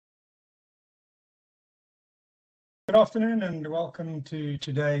Good afternoon and welcome to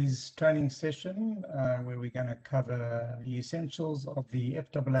today's training session where we're going to cover the essentials of the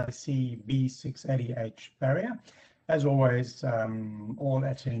FAAC B680H barrier. As always, all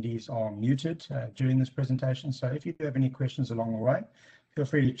attendees are muted during this presentation, so if you do have any questions along the way, feel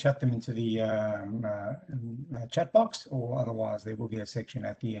free to chat them into the chat box, or otherwise there will be a section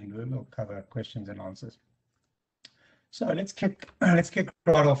at the end where we'll cover questions and answers. So let's kick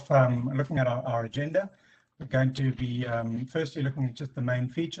right off looking at our agenda. We're going to be firstly looking at just the main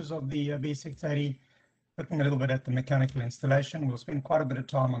features of the B680, looking a little bit at the mechanical installation. We'll spend quite a bit of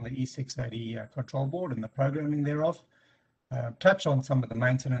time on the E680 control board and the programming thereof, touch on some of the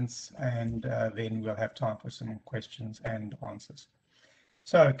maintenance, and then we'll have time for some questions and answers.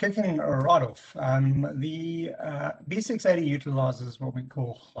 So kicking right off, the B680 utilizes what we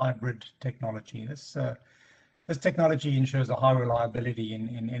call hybrid technology. This technology ensures a high reliability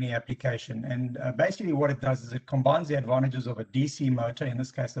in any application, and basically what it does is it combines the advantages of a DC motor, in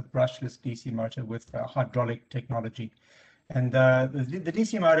this case a brushless DC motor, with hydraulic technology. And the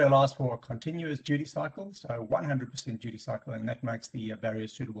DC motor allows for a continuous duty cycle, so 100% duty cycle, and that makes the barrier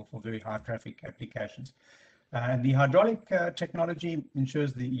suitable for very high traffic applications. And the hydraulic technology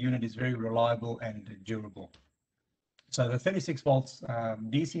ensures the unit is very reliable and durable. So the 36 volts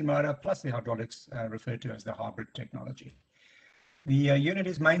DC motor plus the hydraulics referred to as the hybrid technology. The unit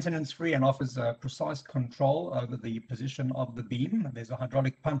is maintenance free and offers precise control over the position of the beam. There's a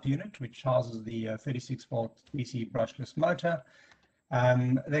hydraulic pump unit which houses the 36 volt DC brushless motor.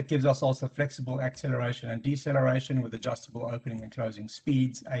 That gives us also flexible acceleration and deceleration with adjustable opening and closing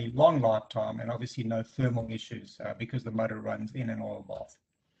speeds, a long lifetime, and obviously no thermal issues because the motor runs in an oil bath.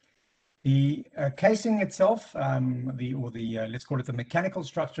 The casing itself, let's call it the mechanical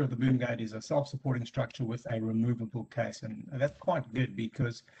structure of the boom gate, is a self-supporting structure with a removable case, and that's quite good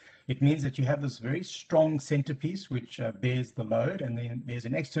because it means that you have this very strong centerpiece which bears the load, and then there's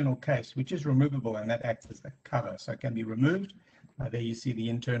an external case which is removable, and that acts as a cover, so it can be removed. There you see the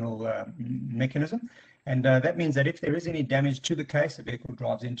internal mechanism, and that means that if there is any damage to the case, the vehicle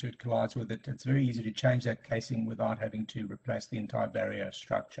drives into it, collides with it, it's very easy to change that casing without having to replace the entire barrier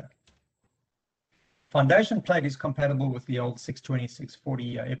structure. Foundation plate is compatible with the old 620,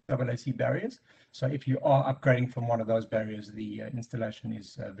 640 FAAC barriers. So if you are upgrading from one of those barriers, the installation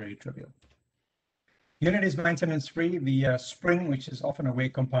is very trivial. Unit is maintenance free. The spring, which is often a wear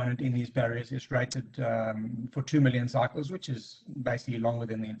component in these barriers, is rated for 2 million cycles, which is basically longer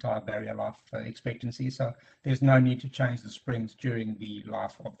than the entire barrier life expectancy. So there's no need to change the springs during the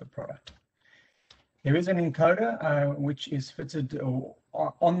life of the product. There is an encoder which is fitted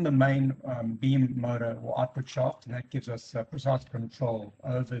on the main beam motor or output shaft, and that gives us precise control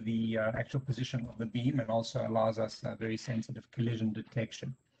over the actual position of the beam, and also allows us very sensitive collision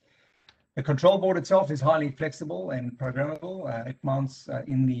detection. The control board itself is highly flexible and programmable. It mounts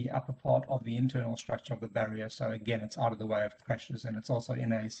in the upper part of the internal structure of the barrier, so again it's out of the way of crashes, and it's also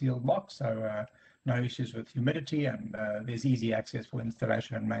in a sealed box, so no issues with humidity, and there's easy access for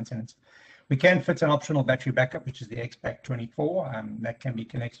installation and maintenance. We can fit an optional battery backup, which is the XPAC24, that can be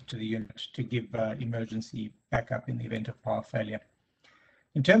connected to the unit to give emergency backup in the event of power failure.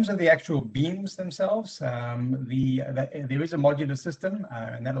 In terms of the actual beams themselves, there is a modular system,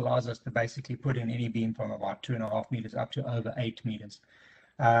 and that allows us to basically put in any beam from about 2.5 meters up to over 8 meters.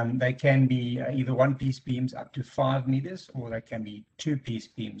 They can be either one-piece beams up to 5 meters, or they can be two-piece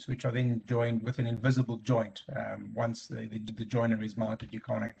beams, which are then joined with an invisible joint. Once the joiner is mounted, you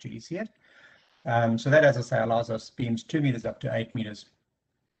can't actually see it. So that, as I say, allows us beams 2 meters up to 8 meters.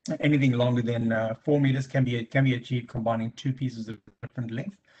 Anything longer than 4 meters can be achieved combining two pieces of different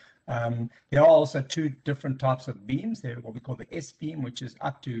length. There are also two different types of beams. There's what we call the S beam, which is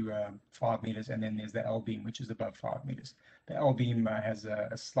up to 5 meters, and then there's the L beam, which is above 5 meters. The L beam has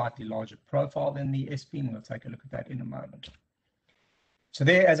a slightly larger profile than the S beam. We'll take a look at that in a moment. So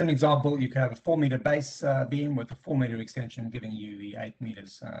there, as an example, you can have a 4 meter base beam with a 4 meter extension, giving you the 8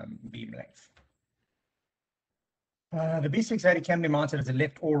 meters beam length. The B680 can be mounted as a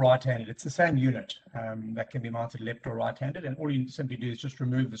left or right-handed. It's the same unit that can be mounted left or right-handed, and all you simply do is just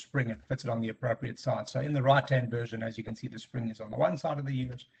remove the spring and fix it on the appropriate side. So in the right-hand version, as you can see, the spring is on the one side of the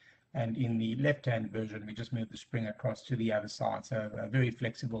unit, and in the left-hand version, we just move the spring across to the other side. So very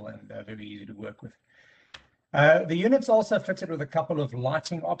flexible and very easy to work with. The unit's also fitted with a couple of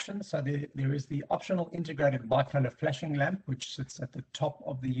lighting options. So there is the optional integrated bicolor flashing lamp, which sits at the top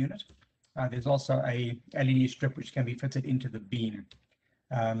of the unit. There's also a LED strip which can be fitted into the beam.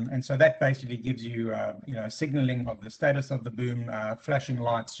 And so that basically gives you, signaling of the status of the boom, flashing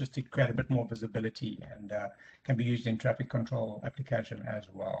lights just to create a bit more visibility, and can be used in traffic control application as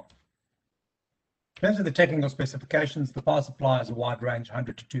well. In terms of the technical specifications, the power supply has a wide range,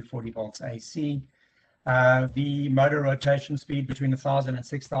 100 to 240 volts AC. The motor rotation speed between 1,000 and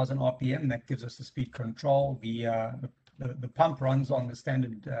 6,000 RPM, that gives us the speed control. The pump runs on the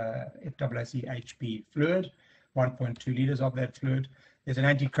standard FAAC HP fluid, 1.2 liters of that fluid. There's an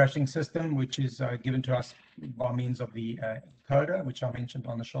anti-crushing system, which is given to us by means of the encoder, which I mentioned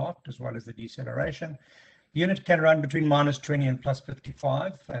on the shaft, as well as the deceleration. The unit can run between -20 and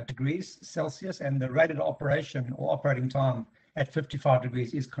 +55 degrees Celsius, and the rated operation or operating time at 55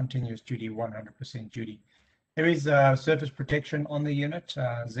 degrees is continuous duty, 100% duty. There is surface protection on the unit,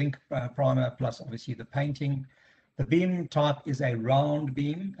 zinc primer, plus obviously the painting. The beam type is a round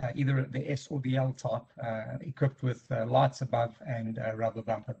beam, either the S or the L type, equipped with lights above and a rubber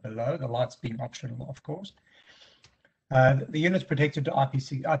bumper below, the lights being optional, of course. The unit's protected to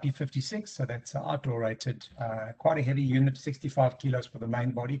IP56, so that's outdoor rated, quite a heavy unit, 65 kilos for the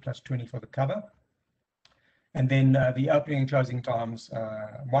main body, plus 20 for the cover. And then the opening and closing times,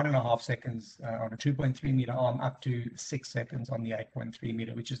 1.5 seconds on a 2.3 meter arm, up to 6 seconds on the 8.3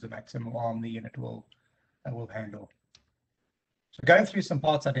 meter, which is the maximum arm the unit will handle. So going through some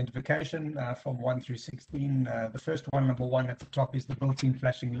parts identification from 1 through 16. The first one, number 1 at the top, is the built-in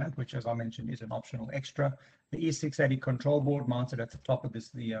flashing lamp, which, as I mentioned, is an optional extra. The E680 control board mounted at the top of this,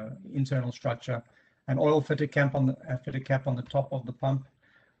 the internal structure. An oil fitted cap on the top of the pump.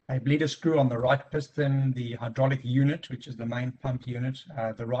 A bleeder screw on the right piston. The hydraulic unit, which is the main pump unit.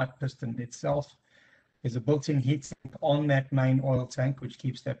 The right piston itself. There's a built-in heat sink on that main oil tank, which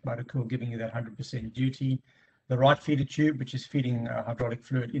keeps that motor cool, giving you that 100% duty. The right feeder tube, which is feeding hydraulic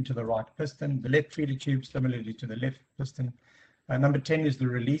fluid into the right piston. The left feeder tube, similarly to the left piston. Number 10 is the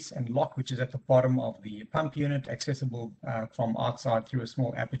release and lock, which is at the bottom of the pump unit, accessible from outside through a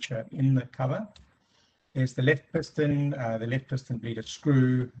small aperture in the cover. There's the left piston bleeder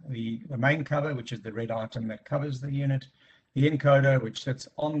screw, the main cover, which is the red item that covers the unit. The encoder, which sits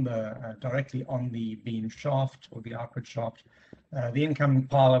on the directly on the beam shaft or the output shaft. The incoming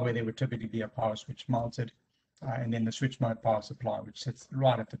power, where there would typically be a power switch mounted. And then the switch mode power supply, which sits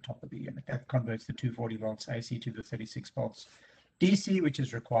right at the top of the unit. That converts the 240 volts AC to the 36 volts DC, which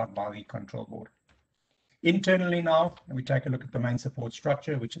is required by the control board. Internally now, we take a look at the main support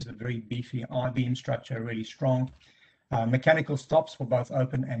structure, which is a very beefy I-beam structure, really strong. Mechanical stops for both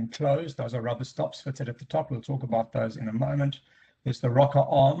open and closed. Those are rubber stops fitted at the top. We'll talk about those in a moment. There's the rocker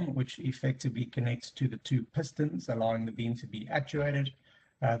arm, which effectively connects to the 2 pistons, allowing the beam to be actuated.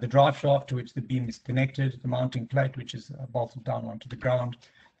 The drive shaft to which the beam is connected, the mounting plate, which is bolted down onto the ground,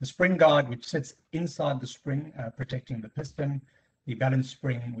 the spring guide, which sits inside the spring, protecting the piston, the balance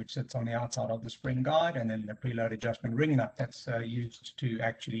spring, which sits on the outside of the spring guide, and then the preload adjustment ring nut that's used to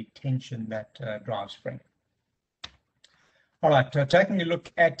actually tension that drive spring. All right, taking a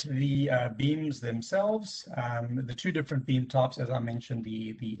look at the beams themselves, the 2 different beam types, as I mentioned,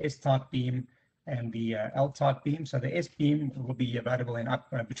 the S-type beam and the L-type beam. So the S beam will be available in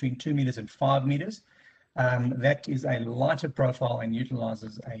up between 2 meters and 5 meters. That is a lighter profile and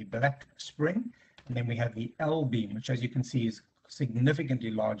utilizes a black spring. And then we have the L beam, which, as you can see, is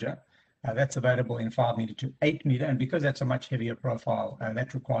significantly larger. That's available in 5 meter to 8 meter. And because that's a much heavier profile,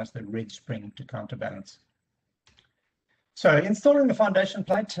 that requires the red spring to counterbalance. So installing the foundation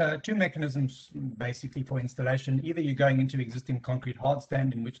plate, 2 mechanisms basically for installation. Either you're going into existing concrete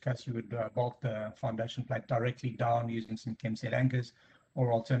hardstand, in which case you would bolt the foundation plate directly down using some chemset anchors,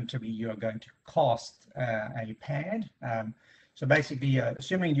 or alternatively you are going to cast a pad. So basically,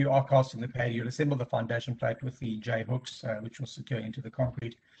 assuming you are casting the pad, you'll assemble the foundation plate with the J hooks, which will secure into the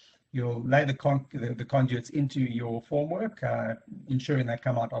concrete. You'll lay the conduits into your formwork, ensuring they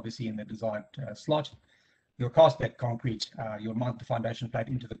come out obviously in the desired slot. You'll cast that concrete, you'll mount the foundation plate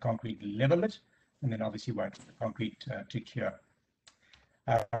into the concrete, level it, and then obviously wait for the concrete to cure.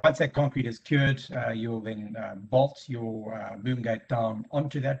 Once that concrete is cured, you'll then bolt your boom gate down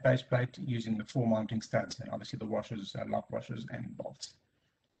onto that base plate using the 4 mounting studs and obviously the washers, lock washers and bolts.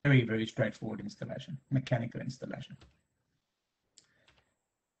 Very, very straightforward installation, mechanical installation.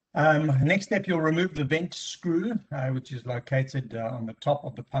 Next step, you'll remove the vent screw, which is located on the top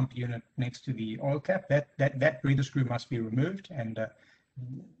of the pump unit next to the oil cap. That breather screw must be removed and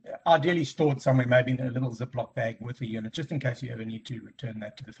ideally stored somewhere, maybe in a little Ziploc bag with the unit, just in case you ever need to return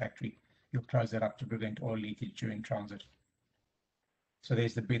that to the factory. You'll close that up to prevent oil leakage during transit. So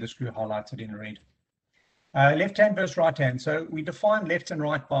there's the breather screw highlighted in red. Left hand versus right hand. So we define left and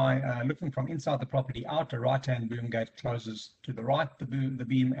right by looking from inside the property out. A right hand boom gate closes to the right, the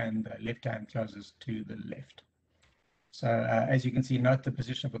beam, and the left hand closes to the left. So as you can see, note the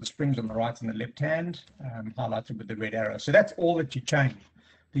position for the springs on the right and the left hand, highlighted with the red arrow. So that's all that you change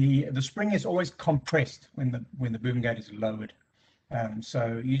The spring is always compressed when the boom gate is lowered.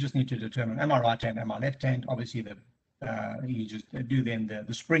 So you just need to determine, am I right hand, am I left hand? Obviously, you just do then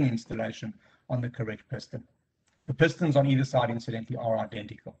the spring installation on the correct piston. The pistons on either side, incidentally, are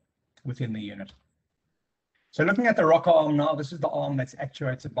identical within the unit. So looking at the rocker arm now, this is the arm that's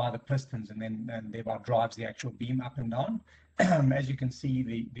actuated by the pistons and thereby drives the actual beam up and down. As you can see,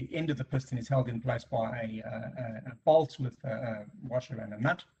 the end of the piston is held in place by a bolt with a washer and a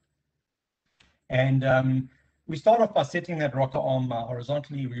nut. And we start off by setting that rocker arm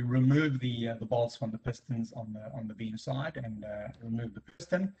horizontally. We remove the bolts from the pistons on the beam side and remove the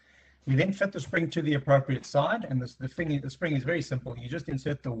piston. We then fit the spring to the appropriate side, and the spring is very simple. You just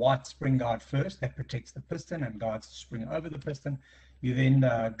insert the white spring guide first. That protects the piston and guides the spring over the piston. You then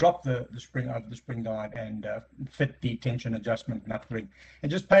drop the spring over the spring guide and fit the tension adjustment nut ring.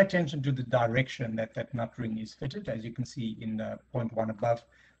 And just pay attention to the direction that nut ring is fitted. As you can see in point 1 above,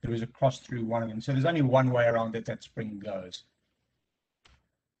 there is a cross through one of them. So there's only one way around that spring goes.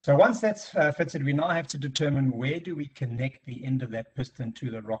 So once that's fitted, we now have to determine where do we connect the end of that piston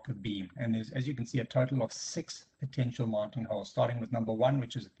to the rocker beam. And there's, as you can see, a total of 6 potential mounting holes, starting with number 1,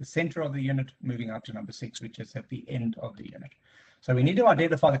 which is at the center of the unit, moving up to number 6, which is at the end of the unit. So we need to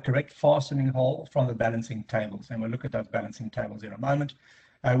identify the correct fastening hole from the balancing tables, and we'll look at those balancing tables in a moment.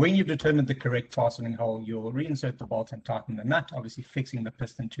 When you've determined the correct fastening hole, you'll reinsert the bolt and tighten the nut, obviously fixing the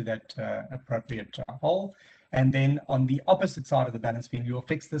piston to that appropriate hole. And then on the opposite side of the balance beam, you'll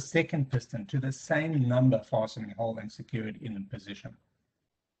fix the second piston to the same number fastening hole and secure it in position.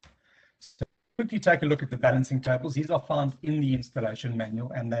 So quickly take a look at the balancing tables. These are found in the installation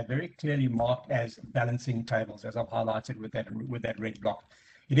manual, and they're very clearly marked as balancing tables, as I've highlighted with that red block.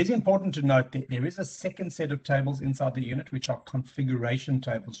 It is important to note that there is a second set of tables inside the unit, which are configuration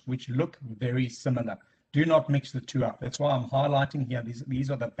tables, which look very similar. Do not mix the two up. That's why I'm highlighting here. These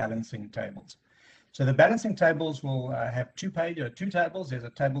are the balancing tables. So the balancing tables will have two tables. There's a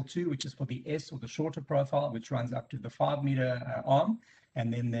table 2, which is for the S or the shorter profile, which runs up to the 5-meter arm.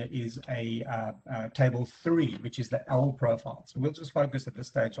 And then there is a table 3, which is the L profile. So we'll just focus at this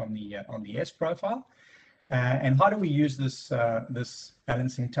stage on the S profile. And how do we use this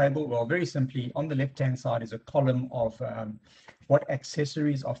balancing table? Well, very simply, on the left-hand side is a column of what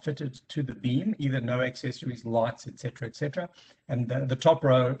accessories are fitted to the beam, either no accessories, lights, etc., etc. And the top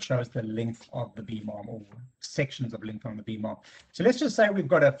row shows the length of the beam arm, or sections of length on the beam arm. So let's just say we've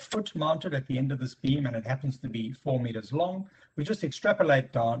got a foot mounted at the end of this beam, and it happens to be 4 meters long. We just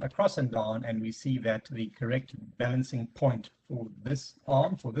extrapolate down, across and down, and we see that the correct balancing point for this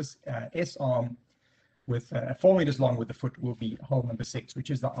arm, for this S arm, with 4 meters long with the foot, will be hole number 6, which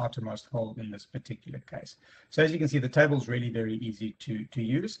is the outermost hole in this particular case. So as you can see, the table is really very easy to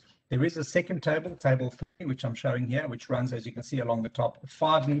use. There is a second table, table 3, which I'm showing here, which runs, as you can see, along the top,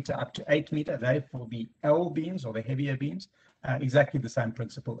 5 meter up to 8 meter. They for the L beams, or the heavier beams. Exactly the same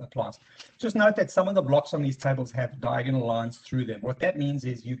principle applies. Just note that some of the blocks on these tables have diagonal lines through them. What that means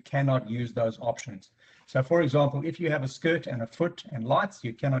is you cannot use those options. So for example, if you have a skirt and a foot and lights,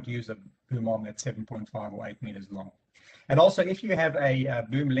 you cannot use a boom arm that's 7.5 or 8 meters long. And also, if you have a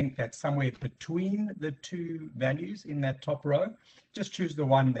boom length that's somewhere between the two values in that top row, just choose the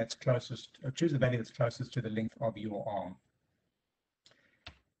one that's closest, or choose the value that's closest to the length of your arm.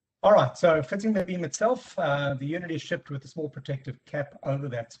 All right, so fitting the beam itself, the unit is shipped with a small protective cap over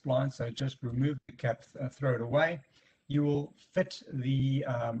that spline, so just remove the cap, throw it away. You will fit the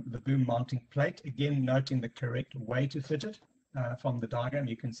boom mounting plate, again noting the correct way to fit it. From the diagram,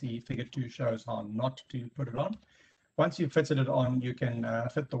 you can see figure 2 shows how not to put it on. Once you've fitted it on, you can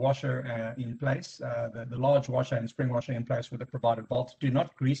fit the washer in place, the large washer and spring washer in place with a provided bolt. Do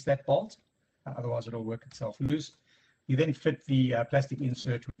not grease that bolt, otherwise it will work itself loose. You then fit the plastic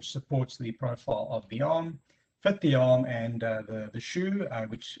insert which supports the profile of the arm, fit the arm and the shoe,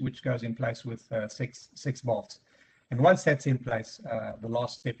 which goes in place with six bolts. And once that's in place, the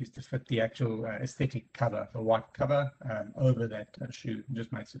last step is to fit the actual aesthetic cover, the white cover, over that shoe. It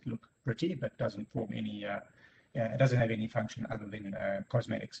just makes it look pretty, but doesn't form any, it doesn't have any function other than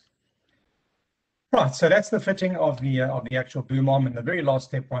cosmetics. Right, so that's the fitting of the actual boom arm. And the very last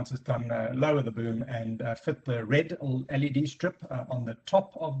step, once it's done, lower the boom and fit the red LED strip on the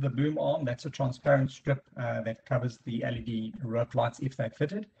top of the boom arm. That's a transparent strip that covers the LED rope lights if they're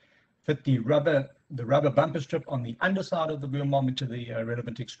fitted. Fit the rubber bumper strip on the underside of the boom arm into the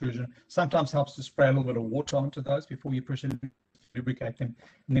relevant extrusion. Sometimes helps to spray a little bit of water onto those before you push it, lubricate them.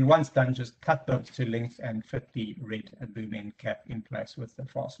 And then once done, just cut those to length and fit the red boom end cap in place with the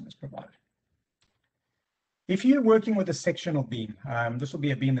fasteners provided. If you're working with a sectional beam, this will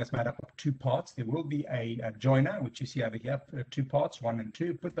be a beam that's made up of two parts. There will be a joiner, which you see over here, two parts, 1 and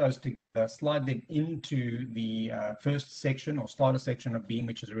 2. Put those together, slide them into the first section or starter section of beam,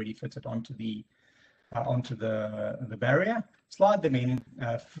 which is already fitted onto the barrier. Slide them in,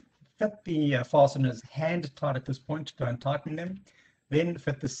 fit the fasteners hand tight at this point, don't tighten them. Then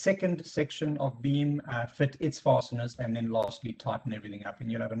fit the second section of beam, fit its fasteners, and then lastly tighten everything up, and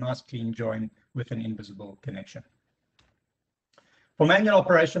you'll have a nice clean join with an invisible connection. For manual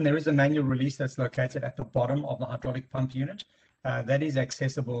operation, there is a manual release that's located at the bottom of the hydraulic pump unit. That is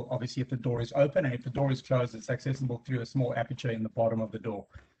accessible, obviously, if the door is open, and if the door is closed, it's accessible through a small aperture in the bottom of the door.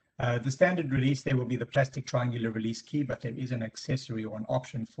 The standard release, there will be the plastic triangular release key, but there is an accessory or an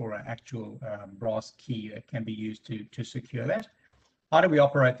option for an actual brass key that can be used to secure that. How do we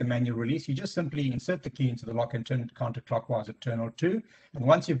operate the manual release? You just simply insert the key into the lock and turn it counterclockwise a turn or two. And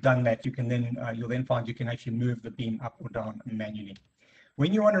once you've done that, you can then you'll then find you can actually move the beam up or down manually.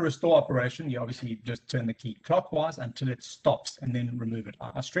 When you want to restore operation, you obviously just turn the key clockwise until it stops and then remove it.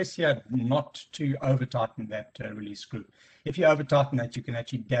 I stress here not to over tighten that release screw. If you over tighten that, you can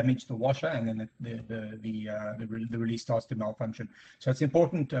actually damage the washer, and then the release starts to malfunction. So it's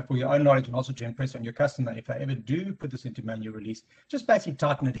important for your own knowledge and also to impress on your customer, if they ever do put this into manual release, just basically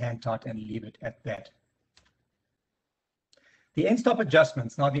tighten it hand tight and leave it at that. The end stop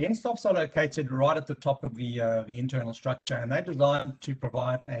adjustments. Now, the end stops are located right at the top of the internal structure, and they're designed to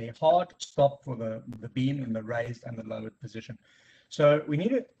provide a hard stop for the beam in the raised and the lowered position. So we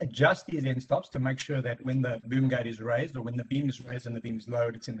need to adjust these end stops to make sure that when the boom gate is raised, or when the beam is raised and the beam is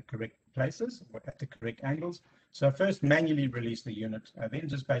lowered, it's in the correct places or at the correct angles. So first manually release the unit, then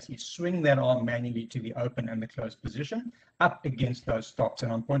just basically swing that arm manually to the open and the closed position up against those stops.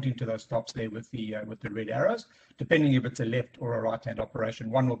 And I'm pointing to those stops there with the red arrows, depending if it's a left or a right hand operation.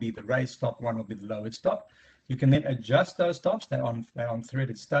 One will be the raised stop, one will be the lowered stop. You can then adjust those stops. They're on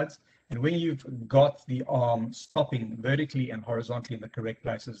threaded studs. And when you've got the arm stopping vertically and horizontally in the correct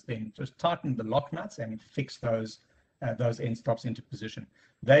places, then just tighten the lock nuts and fix those end stops into position.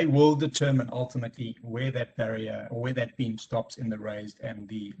 They will determine ultimately where that barrier or where that beam stops in the raised and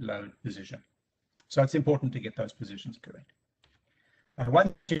the lowered position. So it's important to get those positions correct.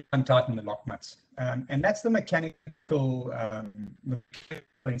 Once you untighten the lock nuts, and that's the mechanical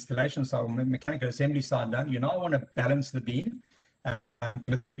installation side, mechanical assembly side done. You now want to balance the beam.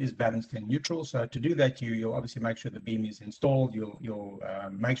 It is balanced in neutral. So to do that, you'll obviously make sure the beam is installed. You'll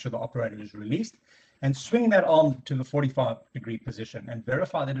make sure the operator is released, and swing that arm to the 45-degree position and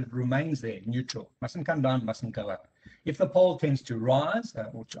verify that it remains there, neutral. Mustn't come down, mustn't go up. If the pole tends to rise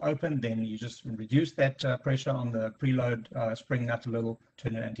or to open, then you just reduce that pressure on the preload spring nut a little,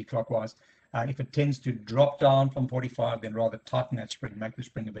 turn it anti-clockwise. If it tends to drop down from 45, then rather tighten that spring, make the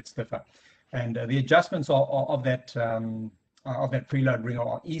spring a bit stiffer. And the adjustments of that preload ring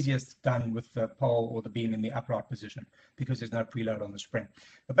are easiest done with the pole or the beam in the upright position, because there's no preload on the spring.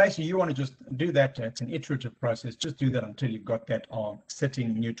 But basically, you want to just do that. It's an iterative process. Just do that until you've got that arm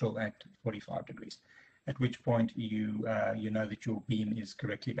sitting neutral at 45 degrees, at which point you know that your beam is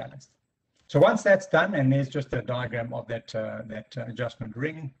correctly balanced. So once that's done, and there's just a diagram of that adjustment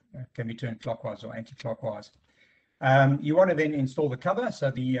ring, can be turned clockwise or anti-clockwise. You want to then install the cover.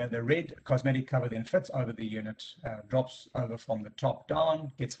 So the red cosmetic cover then fits over the unit, drops over from the top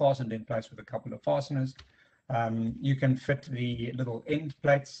down, gets fastened in place with a couple of fasteners. You can fit the little end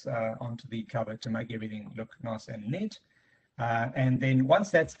plates onto the cover to make everything look nice and neat. And then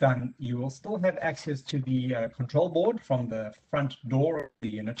once that's done, you will still have access to the control board from the front door of the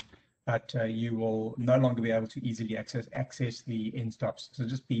unit, but you will no longer be able to easily access the end stops. So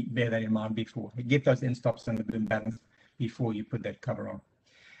just bear that in mind before. Get those end stops and the boom balance before you put that cover on.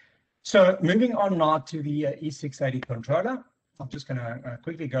 So moving on now to the E680 controller. I'm just going to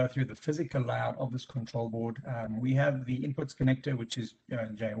quickly go through the physical layout of this control board. We have the inputs connector, which is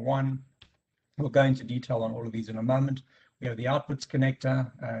J1. We'll go into detail on all of these in a moment. We have the outputs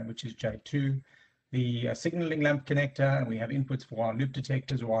connector, which is J2. The signaling lamp connector, and we have inputs for our loop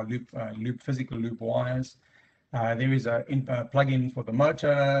detectors or our physical loop wires. There is a plug-in for the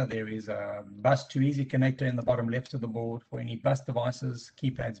motor. There is a bus to easy connector in the bottom left of the board for any bus devices,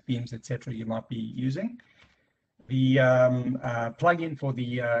 keypads, beams, etc. you might be using. The plug-in for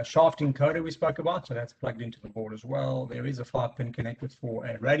the shaft encoder we spoke about, so that's plugged into the board as well. There is a 5-pin connector for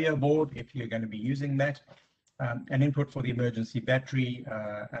a radio board if you're going to be using that. An input for the emergency battery,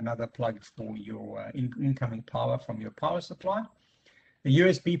 another plug for your incoming power from your power supply. The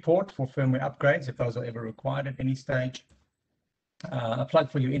USB port for firmware upgrades, if those are ever required at any stage. A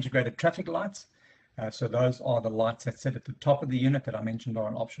plug for your integrated traffic lights. So those are the lights that sit at the top of the unit that I mentioned are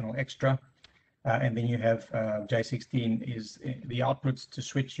an optional extra. and then you have J16 is the outputs to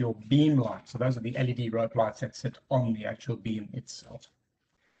switch your beam lights. So those are the LED rope lights that sit on the actual beam itself.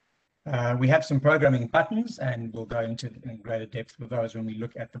 We have some programming buttons, and we'll go into in greater depth with those when we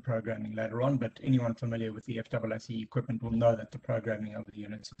look at the programming later on. But anyone familiar with the FAAC equipment will know that the programming of the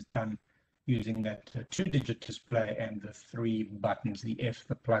units is done using that 2-digit display and the 3 buttons, the F,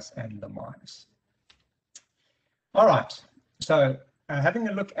 the plus, and the minus. All right, so having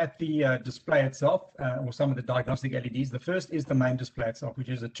a look at the display itself, or some of the diagnostic LEDs, the first is the main display itself, which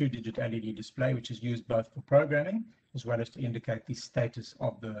is a 2-digit LED display, which is used both for programming as well as to indicate the status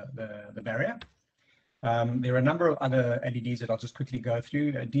of the barrier. There are a number of other LEDs that I'll just quickly go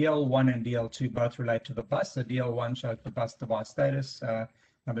through. DL1 and DL2 both relate to the bus. So DL1 shows the bus device status.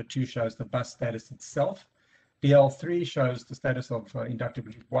 Number 2 shows the bus status itself. DL3 shows the status of inductive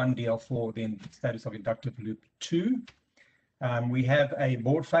loop 1, DL4, then the status of inductive loop 2. We have a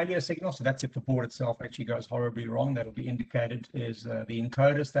board failure signal, so that's if the board itself actually goes horribly wrong. That'll be indicated as the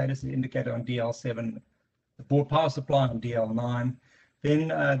encoder status is indicated on DL7, the board power supply on DL9. Then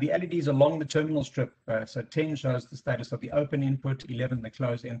the LEDs along the terminal strip, so 10 shows the status of the open input, 11 the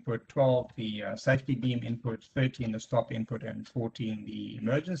closed input, 12 the safety beam input, 13 the stop input, and 14 the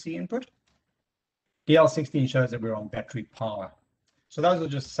emergency input. DL16 shows that we're on battery power. So those are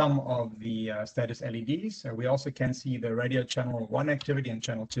just some of the status LEDs. We also can see the radio channel 1 activity and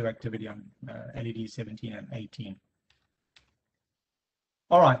channel 2 activity on LED 17 and 18.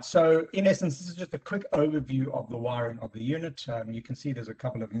 All right, so in essence, this is just a quick overview of the wiring of the unit. You can see there's a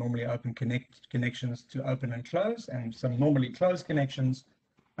couple of normally open connections to open and close, and some normally closed connections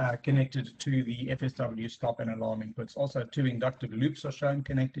connected to the FSW stop and alarm inputs. Also, 2 inductive loops are shown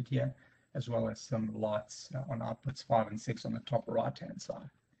connected here, as well as some lights on outputs 5 and 6 on the top right-hand side.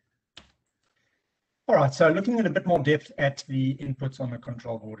 All right, so looking in a bit more depth at the inputs on the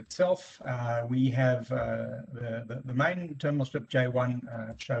control board itself, we have the main terminal strip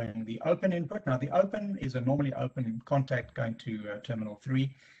J1 showing the open input. Now, the open is a normally open contact going to terminal 3,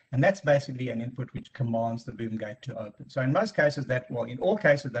 and that's basically an input which commands the boom gate to open. So in most cases, in all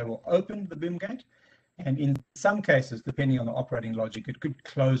cases, they will open the boom gate. And in some cases, depending on the operating logic, it could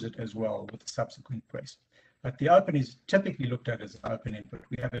close it as well with subsequent press. But the open is typically looked at as an open input.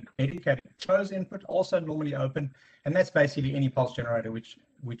 We have a dedicated close input, also normally open, and that's basically any pulse generator which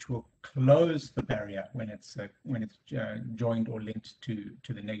will close the barrier when it's joined or linked to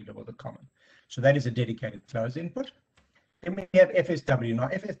the negative or the common. So that is a dedicated close input. Then we have FSW. Now,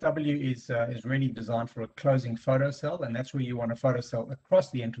 FSW is really designed for a closing photocell, and that's where you want a photocell across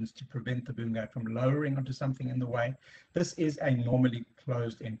the entrance to prevent the boom gate from lowering onto something in the way. This is a normally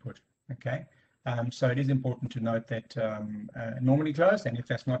closed input, okay? So it is important to note that normally closed, and if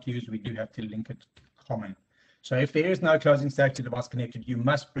that's not used, we do have to link it to common. So if there is no closing safety device connected, you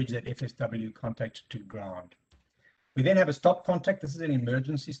must bridge that FSW contact to ground. We then have a stop contact. This is an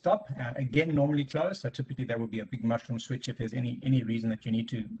emergency stop. Again, normally closed. So typically that would be a big mushroom switch. If there's any reason that you need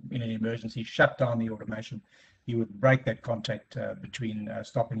to, in an emergency, shut down the automation, you would break that contact between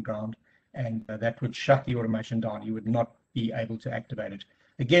stop and ground, and that would shut the automation down. You would not be able to activate it.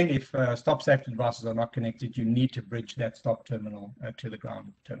 Again, if stop safety devices are not connected, you need to bridge that stop terminal to the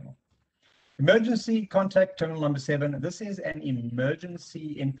ground terminal. Emergency contact terminal number 7. This is an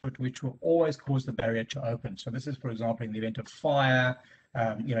emergency input which will always cause the barrier to open. So this is, for example, in the event of fire,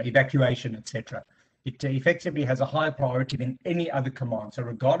 evacuation, etc. It effectively has a higher priority than any other command. So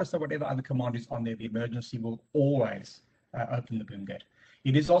regardless of whatever other command is on there, the emergency will always open the boom gate.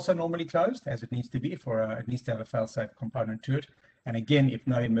 It is also normally closed, as it needs to be, it needs to have a fail-safe component to it. And again, if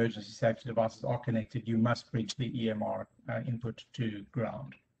no emergency safety devices are connected, you must bridge the EMR input to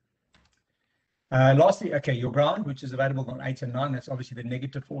ground. Lastly, okay, your ground, which is available on 8 and 9, that's obviously the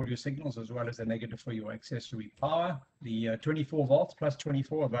negative for all your signals, as well as the negative for your accessory power. The 24 volts plus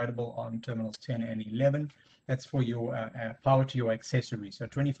 24 available on terminals 10 and 11. That's for your power to your accessory. So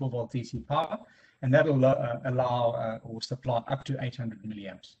 24 volt DC power, and that'll allow or supply up to 800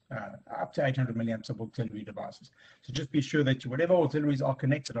 milliamps, of auxiliary devices. So just be sure that whatever auxiliaries are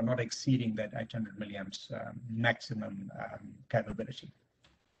connected are not exceeding that 800 milliamps maximum capability.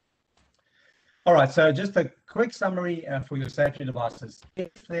 All right, so just a quick summary for your safety devices.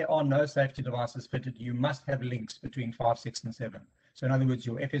 If there are no safety devices fitted, you must have links between 5, 6, and 7. So in other words,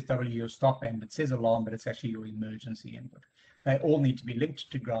 your FSW, your stop, and it says alarm, but it's actually your emergency input. They all need to be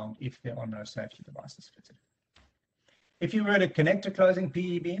linked to ground if there are no safety devices fitted. If you were to connect a closing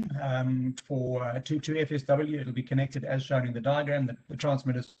PE beam to FSW, it'll be connected as shown in the diagram. The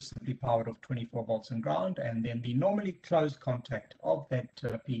transmitter is simply powered off 24 volts and ground, and then the normally closed contact of that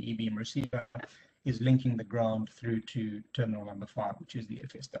PE beam receiver is linking the ground through to terminal number 5, which is the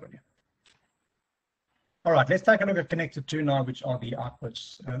FSW. All right, let's take a look at connector 2 now, which are the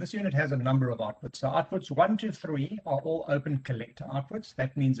outputs. This unit has a number of outputs. So outputs 1 to 3 are all open collector outputs.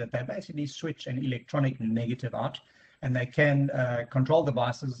 That means that they basically switch an electronic negative out, and they can control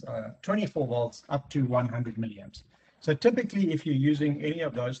devices 24 volts up to 100 milliamps. So typically, if you're using any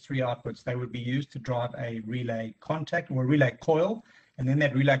of those three outputs, they would be used to drive a relay contact or a relay coil, and then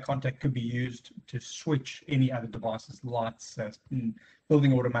that relay contact could be used to switch any other devices, lights,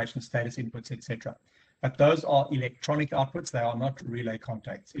 building automation, status inputs, etc. But those are electronic outputs. They are not relay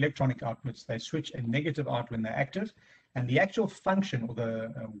contacts. Electronic outputs, they switch a negative out when they're active, and the actual function or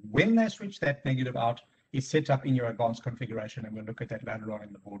when they switch that negative out is set up in your advanced configuration, and we'll look at that later on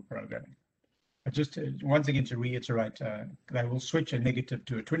in the board programming. But just once again to reiterate, they will switch a negative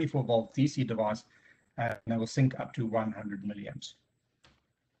to a 24 volt DC device, and they will sync up to 100 milliamps.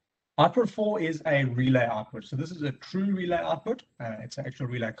 Output 4 is a relay output. So this is a true relay output. It's an actual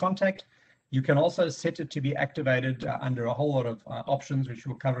relay contact. You can also set it to be activated under a whole lot of options, which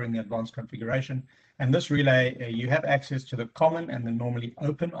we'll cover in the advanced configuration. And this relay, you have access to the common and the normally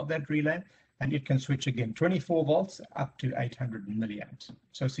open of that relay, and it can switch again 24 volts up to 800 milliamps.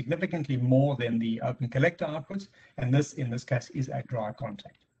 So significantly more than the open collector outputs, and this, in this case, is a dry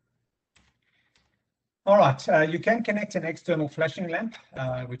contact. All right, you can connect an external flashing lamp,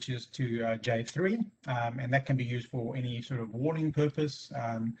 which is to J3, and that can be used for any sort of warning purpose.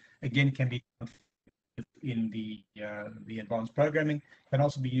 Again, can be in the advanced programming, can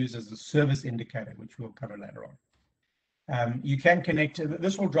also be used as a service indicator, which we'll cover later on. You can connect,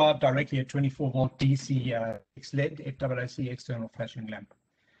 this will drive directly a 24 volt DC LED FAAC external flashing lamp.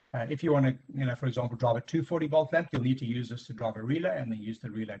 If you want to, for example, drive a 240 volt lamp, you'll need to use this to drive a relay, and then use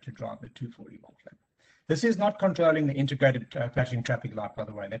the relay to drive the 240 volt lamp. This is not controlling the integrated flashing traffic light, by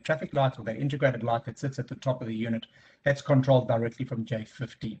the way. That traffic light, or that integrated light that sits at the top of the unit, that's controlled directly from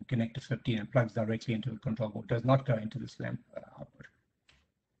J15, connector 15, and plugs directly into the control board. Does not go into this lamp output.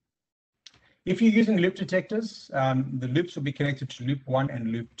 If you're using loop detectors, the loops will be connected to loop 1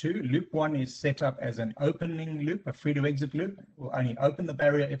 and loop 2. Loop 1 is set up as an opening loop, a free to exit loop. It will only open the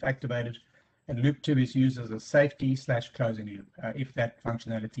barrier if activated. And loop 2 is used as a safety/closing loop if that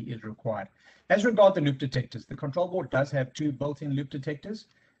functionality is required. As regard the loop detectors, the control board does have 2 built-in loop detectors.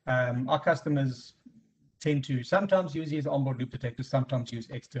 Our customers tend to sometimes use these onboard loop detectors, sometimes use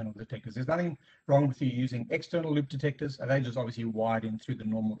external detectors. There's nothing wrong with you using external loop detectors. They just obviously wired in through the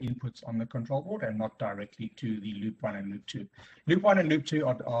normal inputs on the control board and not directly to the loop 1 and loop 2. Loop 1 and loop 2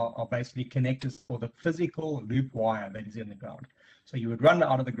 are basically connectors for the physical loop wire that is in the ground. So you would run it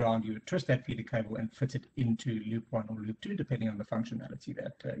out of the ground, you would twist that feeder cable and fit it into loop 1 or loop 2, depending on the functionality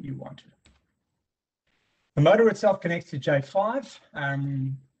that you want. The motor itself connects to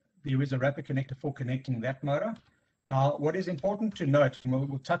J5. There is a rapid connector for connecting that motor. What is important to note, and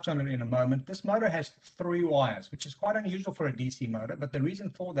we'll touch on it in a moment, this motor has 3 wires, which is quite unusual for a DC motor, but the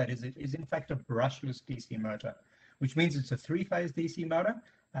reason for that is it is in fact a brushless DC motor, which means it's a 3-phase DC motor,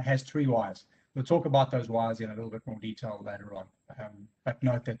 has 3 wires. We'll talk about those wires in a little bit more detail later on, but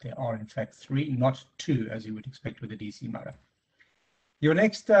note that there are in fact 3, not 2, as you would expect with a DC motor. Your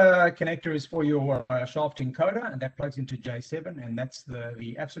next connector is for your shaft encoder, and that plugs into J7, and that's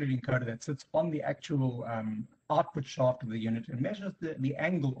the absolute encoder that sits on the actual output shaft of the unit and measures the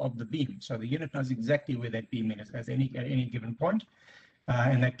angle of the beam. So the unit knows exactly where that beam is at any given point,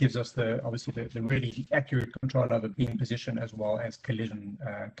 and that gives us obviously the really accurate control over beam position as well as collision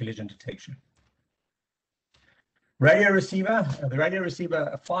detection. Radio receiver, the radio receiver,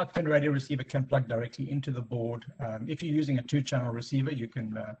 a 5-pin radio receiver can plug directly into the board. If you're using a 2-channel receiver, you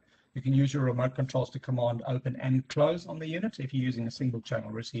can use your remote controls to command open and close on the unit. If you're using a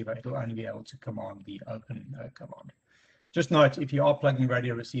single-channel receiver, it'll only be able to command the open command. Just note, if you are plugging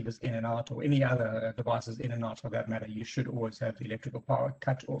radio receivers in and out, or any other devices in and out for that matter, you should always have the electrical power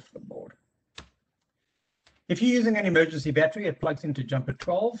cut off the board. If you're using an emergency battery, it plugs into jumper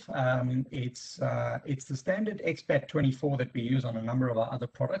 12. It's the standard XBAT24 that we use on a number of our other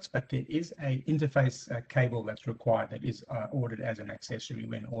products, but there is an interface cable that's required that is ordered as an accessory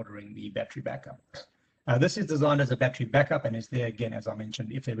when ordering the battery backup. This is designed as a battery backup and is there again, as I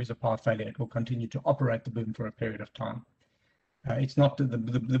mentioned, if there is a power failure, it will continue to operate the boom for a period of time. It's not the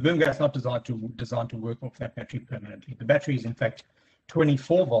boom guide is not designed to work off that battery permanently. The battery is in fact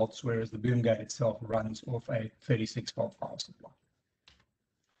 24 volts, whereas the boom gate itself runs off a 36 volt power supply.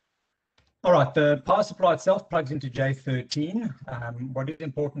 All right, the power supply itself plugs into J13. What is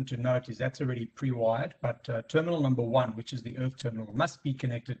important to note is that's already pre-wired, but terminal number 1, which is the earth terminal, must be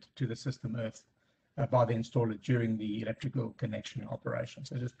connected to the system earth by the installer during the electrical connection operation.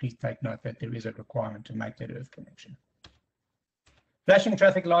 So just please take note that there is a requirement to make that earth connection. Flashing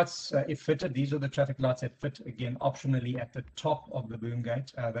traffic lights, if fitted, these are the traffic lights that fit, again, optionally at the top of the boom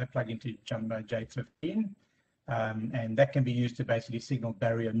gate. They plug into Jumbo J15, and that can be used to basically signal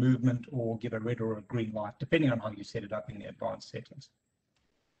barrier movement or give a red or a green light, depending on how you set it up in the advanced settings.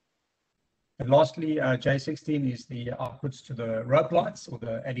 And lastly, J16 is the outputs to the rope lights or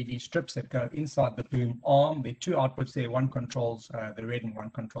the LED strips that go inside the boom arm. There are two outputs there. One controls the red and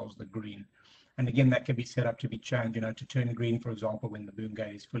one controls the green. And again, that can be set up to be changed, to turn green, for example, when the boom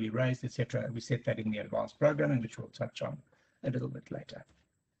gate is fully raised, etc. We set that in the advanced programming, which we'll touch on a little bit later.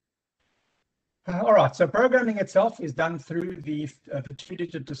 All right, so programming itself is done through the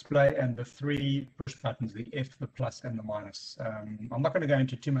two-digit display and the three push buttons, the F, the plus, and the minus. I'm not going to go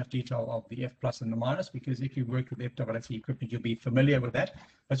into too much detail of the F plus and the minus, because if you've worked with FWC equipment, you'll be familiar with that.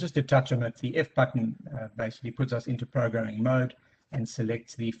 But just to touch on it, the F button basically puts us into programming mode and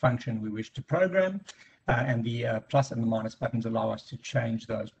selects the function we wish to program. And the plus and the minus buttons allow us to change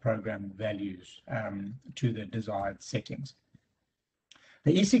those program values to the desired settings.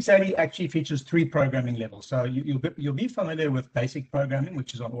 The E680 actually features three programming levels. So you'll be familiar with basic programming,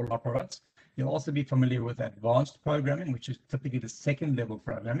 which is on all operates. You'll also be familiar with advanced programming, which is typically the second level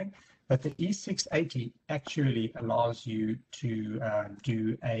programming. But the E680 actually allows you to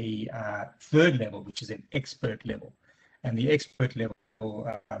do a third level, which is an expert level. And the expert level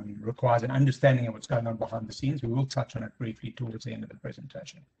requires an understanding of what's going on behind the scenes. We will touch on it briefly towards the end of the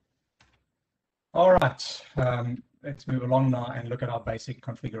presentation. All right, let's move along now and look at our basic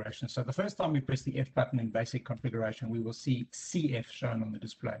configuration. So the first time we press the F button in basic configuration, we will see CF shown on the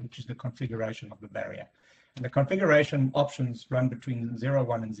display, which is the configuration of the barrier. And the configuration options run between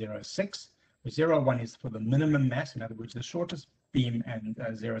 01 and 06. 01 is for the minimum mass, in other words, the shortest beam, and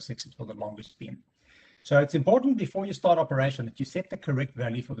 06 is for the longest beam. So it's important before you start operation that you set the correct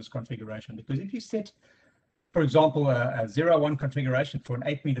value for this configuration, because if you set, for example, a 01 configuration for an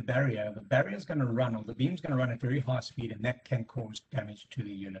 8-meter barrier, the barrier is going to run, or the beam is going to run at very high speed, and that can cause damage to the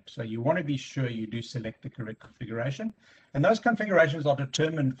unit. So you want to be sure you do select the correct configuration. And those configurations are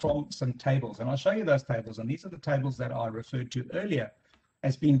determined from some tables. And I'll show you those tables. And these are the tables that I referred to earlier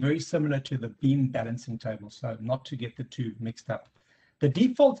as being very similar to the beam balancing table. So not to get the two mixed up. The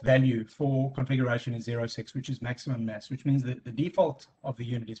default value for configuration is 06, which is maximum mass, which means that the default of the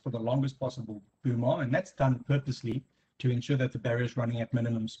unit is for the longest possible boom arm, and that's done purposely to ensure that the barrier is running at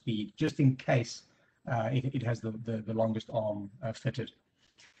minimum speed, just in case it has the longest arm fitted.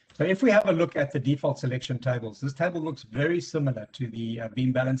 So if we have a look at the default selection tables, this table looks very similar to the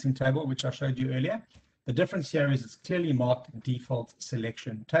beam balancing table, which I showed you earlier. The difference here is it's clearly marked default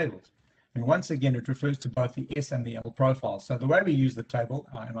selection tables. And once again, it refers to both the S and the L profile. So the way we use the table,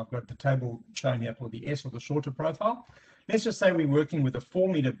 and I've got the table shown here for the S or the shorter profile. Let's just say we're working with a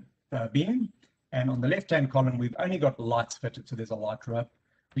 4-meter beam, and on the left-hand column, we've only got lights fitted, so there's a light rope.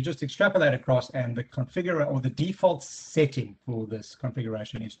 We just extrapolate across, and the configure or the default setting for this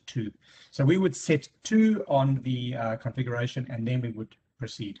configuration is 2. So we would set 2 on the configuration, and then we would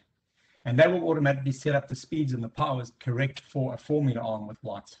proceed. And that will automatically set up the speeds and the powers correct for a 4-meter arm with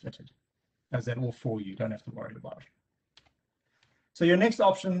lights fitted. Does that all for you? Don't have to worry about it. So your next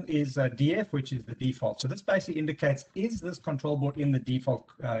option is DF, which is the default. So this basically indicates, is this control board in the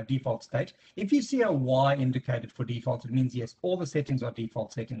default state? If you see a Y indicated for default, it means yes, all the settings are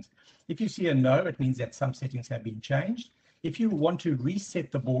default settings. If you see a no, it means that some settings have been changed. If you want to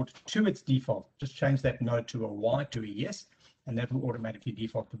reset the board to its default, just change that no to a Y to a yes, and that will automatically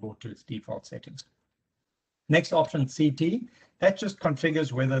default the board to its default settings. Next option, CT, that just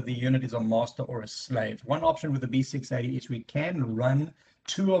configures whether the unit is a master or a slave. One option with the B680 is we can run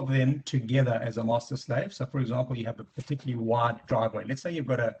 2 of them together as a master slave. So for example, you have a particularly wide driveway. Let's say you've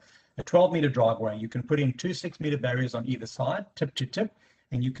got a 12-meter driveway. You can put in 2 6-meter barriers on either side, tip to tip,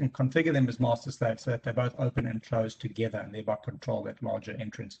 and you can configure them as master slaves so that they both open and close together and thereby control that larger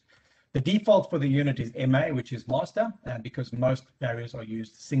entrance. The default for the unit is MA, which is master, because most barriers are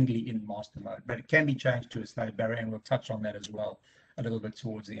used singly in master mode, but it can be changed to a slave barrier, and we'll touch on that as well a little bit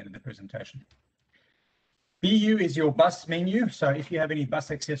towards the end of the presentation. BU is your bus menu. So if you have any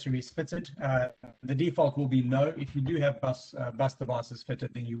bus accessories fitted, the default will be no. If you do have bus devices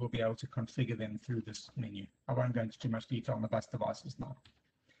fitted, then you will be able to configure them through this menu. I won't go into too much detail on the bus devices now.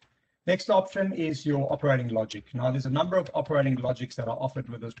 Next option is your operating logic. Now, there's a number of operating logics that are offered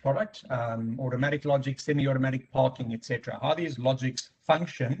with this product, automatic logic, semi-automatic parking, etc. How these logics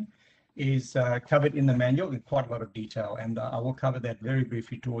function is covered in the manual in quite a lot of detail, and I will cover that very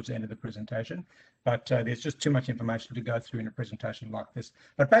briefly towards the end of the presentation. But there's just too much information to go through in a presentation like this.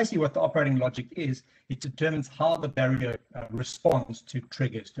 But basically what the operating logic is, it determines how the barrier responds to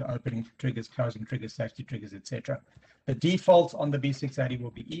triggers, to opening triggers, closing triggers, safety triggers, etc. The default on the B680 will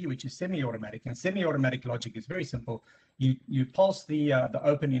be E, which is semi-automatic. And semi-automatic logic is very simple. You pulse the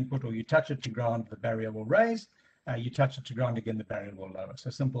open input, or you touch it to ground, the barrier will raise. You touch it to ground again, the barrier will lower. So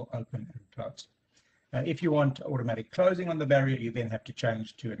simple open and close. If you want automatic closing on the barrier, you then have to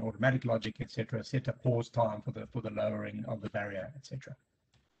change to an automatic logic, etc. Set a pause time for the lowering of the barrier, etc.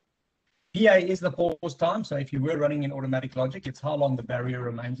 PA is the pause time. So if you were running in automatic logic, it's how long the barrier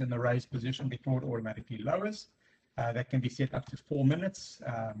remains in the raised position before it automatically lowers. That can be set up to 4 minutes,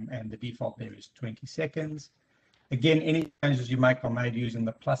 and the default there is 20 seconds. Again, any changes you make are made using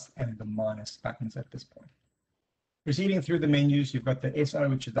the plus and the minus buttons at this point. Proceeding through the menus, you've got the SO,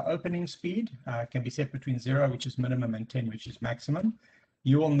 which is the opening speed. Can be set between 0, which is minimum, and 10, which is maximum.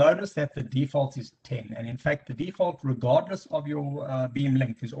 You will notice that the default is 10. And in fact, the default, regardless of your beam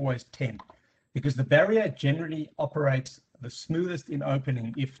length, is always 10, because the barrier generally operates the smoothest in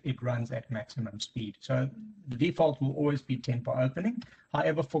opening if it runs at maximum speed. So the default will always be 10 for opening.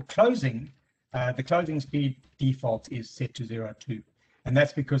 However, for closing, the closing speed default is set to 0.2. And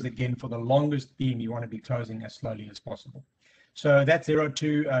that's because, again, for the longest beam, you want to be closing as slowly as possible. So that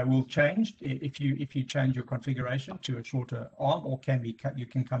 0.2 will change if you change your configuration to a shorter arm, or you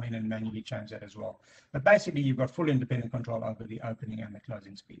can come in and manually change that as well. But basically, you've got full independent control over the opening and the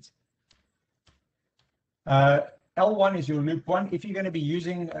closing speeds. L1 is your loop 1. If you're going to be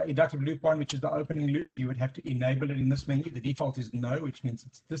using inductive loop 1, which is the opening loop, you would have to enable it in this menu. The default is no, which means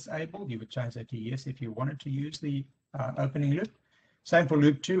it's disabled. You would change that to yes if you wanted to use the opening loop. Same for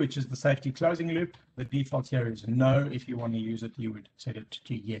loop 2, which is the safety closing loop. The default here is no. If you want to use it, you would set it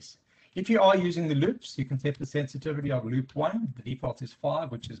to yes. If you are using the loops, you can set the sensitivity of loop 1. The default is 5,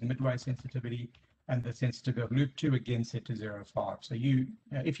 which is midway sensitivity, and the sensitivity of loop 2 again set to 0.5. So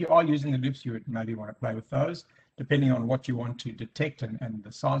if you are using the loops, you would maybe want to play with those. Depending on what you want to detect and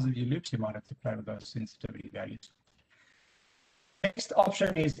the size of your loops, you might have to play with those sensitivity values. Next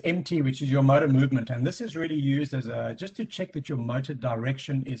option is MT, which is your motor movement, and this is really used as just to check that your motor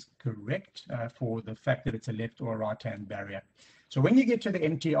direction is correct for the fact that it's a left or a right-hand barrier. So when you get to the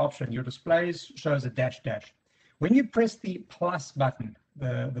MT option, your display shows a dash dash. When you press the plus button,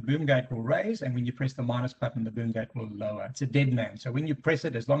 the boom gate will raise, and when you press the minus button, the boom gate will lower. It's a dead man. So when you press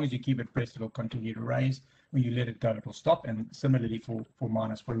it, as long as you keep it pressed, it will continue to raise. When you let it go, it will stop, and similarly for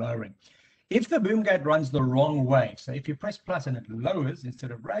minus, for lowering. If the boom gate runs the wrong way, so if you press plus and it lowers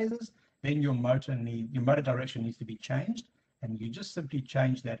instead of raises, then your motor direction needs to be changed, and you just simply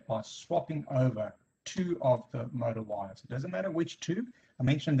change that by swapping over 2 of the motor wires. It doesn't matter which 2. I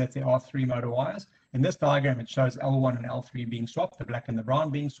mentioned that there are 3 motor wires. In this diagram, it shows L1 and L3 being swapped, the black and the brown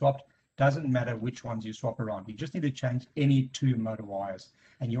being swapped. Doesn't matter which ones you swap around. You just need to change any 2 motor wires,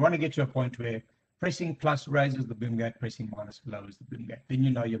 and you want to get to a point where pressing plus raises the boom gate, pressing minus lowers the boom gate. Then you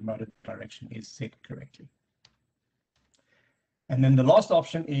know your motor direction is set correctly. And then the last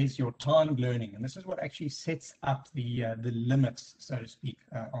option is your timed learning, and this is what actually sets up the limits, so to speak,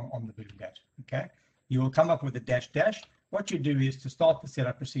 on the boom gate. Okay, you will come up with a dash dash. What you do is, to start the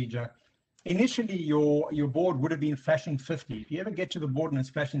setup procedure, initially your board would have been flashing 50. If you ever get to the board and it's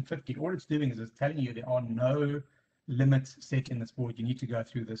flashing 50, all it's doing is it's telling you there are no limits set in this board. You need to go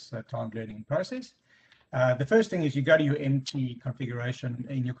through this timed learning process. The first thing is you go to your MT configuration.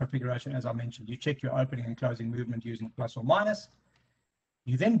 In your configuration, as I mentioned, you check your opening and closing movement using plus or minus.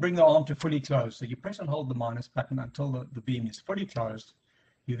 You then bring the arm to fully closed. So you press and hold the minus button until the beam is fully closed.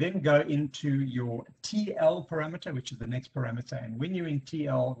 You then go into your TL parameter, which is the next parameter. And when you're in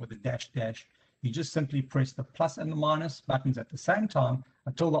TL with a dash dash, you just simply press the plus and the minus buttons at the same time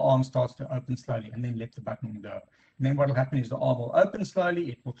until the arm starts to open slowly, and then let the button go. And then what will happen is the arm will open slowly,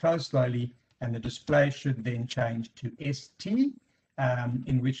 it will close slowly, and the display should then change to ST,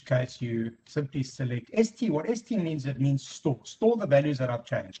 in which case you simply select ST. What ST means, it means store. Store the values that I've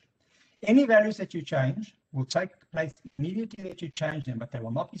changed. Any values that you change will take place immediately that you change them, but they will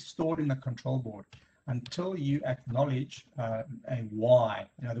not be stored in the control board until you acknowledge a Y.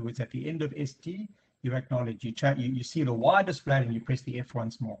 In other words, at the end of ST, you acknowledge, you see the Y displayed, and you press the F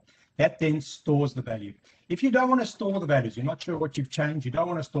once more. That then stores the value. If you don't want to store the values, you're not sure what you've changed, you don't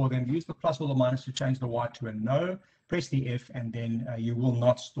want to store them, use the plus or the minus to change the Y to a no, press the F, and then you will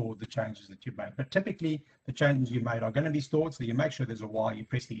not store the changes that you made. But typically, the changes you made are going to be stored, so you make sure there's a Y, you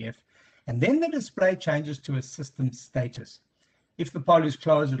press the F, and then the display changes to a system status. If the pole is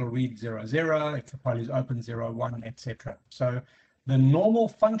closed, it'll read 00. If the pole is open, 01, etc. So The normal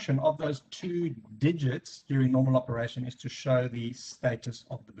function of those 2 digits during normal operation is to show the status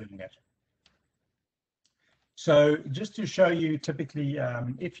of the boom gate. So just to show you, typically,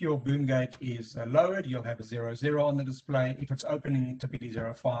 if your boom gate is lowered, you'll have a 00 on the display. If it's opening, typically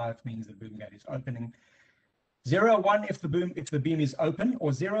 05 means the boom gate is opening. 01 if the beam is open,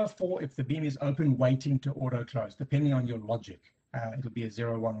 or 04 if the beam is open waiting to auto close, depending on your logic. It'll be a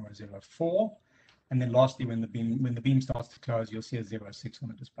 01 or a 04. And then lastly, when the beam starts to close, you'll see a 06 on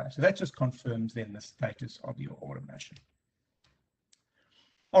the display. So that just confirms then the status of your automation.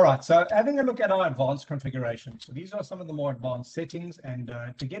 All right, so having a look at our advanced configuration. So these are some of the more advanced settings. And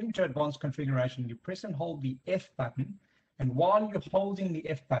to get into advanced configuration, you press and hold the F button. And while you're holding the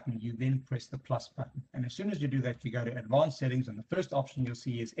F button, you then press the plus button. And as soon as you do that, you go to advanced settings. And the first option you'll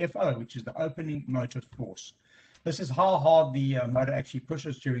see is FO, which is the opening motor force. This is how hard the motor actually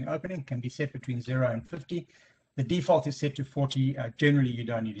pushes during opening. Can be set between 0 and 50. The default is set to 40. Generally, you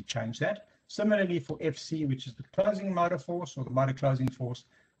don't need to change that. Similarly for FC, which is the closing motor force or the motor closing force,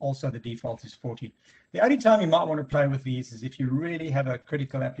 also the default is 40. The only time you might want to play with these is if you really have a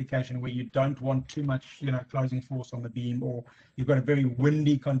critical application where you don't want too much, closing force on the beam, or you've got a very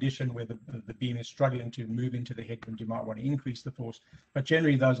windy condition where the beam is struggling to move into the headwind. You might want to increase the force, but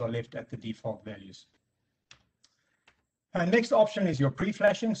generally those are left at the default values. Next option is your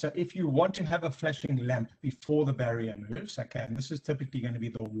pre-flashing. So if you want to have a flashing lamp before the barrier moves, okay, and this is typically going to be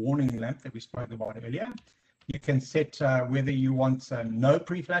the warning lamp that we spoke about earlier. You can set whether you want no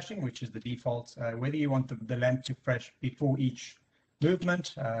pre-flashing, which is the default, whether you want the lamp to flash before each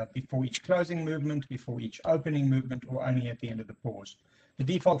movement, before each closing movement, before each opening movement, or only at the end of the pause. The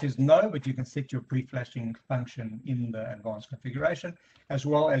default is no, but you can set your pre-flashing function in the advanced configuration, as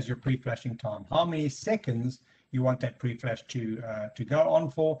well as your pre-flashing time. How many seconds you want that pre-flash to go on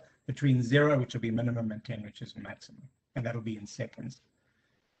for, between 0, which will be minimum, and 10, which is maximum, and that'll be in seconds.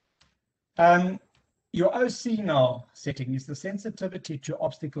 Your OC now setting is the sensitivity to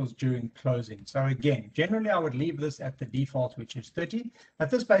obstacles during closing. So again, generally I would leave this at the default, which is 30, but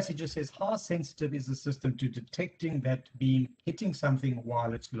this basically just says how sensitive is the system to detecting that beam hitting something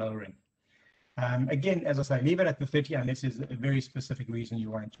while it's lowering. Again, as I say, leave it at the 30 unless there's a very specific reason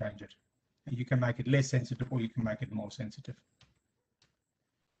you want to change it. You can make it less sensitive or you can make it more sensitive.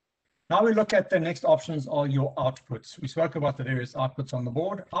 Now we look at the next options are your outputs. We spoke about the various outputs on the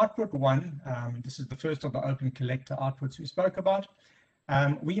board. Output 1, this is the first of the open collector outputs we spoke about.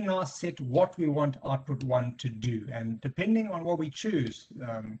 We now set what we want output 1 to do, and depending on what we choose,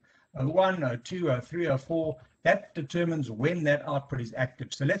 01, 02, 03, 04, that determines when that output is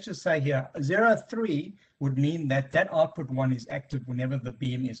active. So let's just say here 03 would mean that that output 1 is active whenever the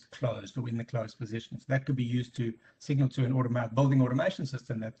beam is closed or in the closed position. So that could be used to signal to an building automation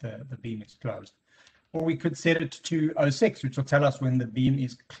system that the beam is closed. Or we could set it to 06, which will tell us when the beam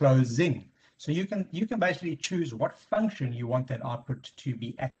is closing. So you can basically choose what function you want that output to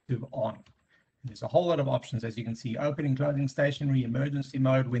be active on. There's a whole lot of options, as you can see: opening, closing, stationary, emergency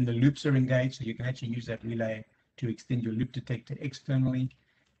mode, when the loops are engaged. So you can actually use that relay to extend your loop detector externally.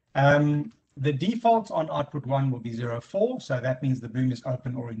 The default on output 1 will be 04, so that means the boom is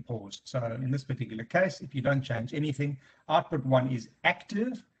open or in pause. So in this particular case, if you don't change anything, output 1 is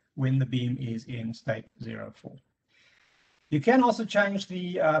active when the beam is in state 04. You can also change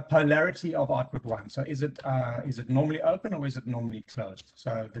the polarity of output 1. So is it normally open or is it normally closed?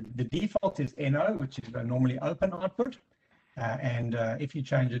 So the default is NO, which is a normally open output. And if you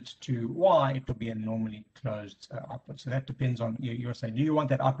change it to Y, it will be a normally closed output. So that depends on you're saying, do you want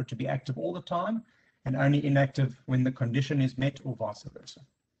that output to be active all the time and only inactive when the condition is met, or vice versa?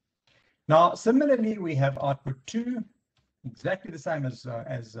 Now, similarly, we have output 2, exactly the same as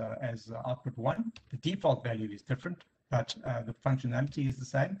output 1. The default value is different, but the functionality is the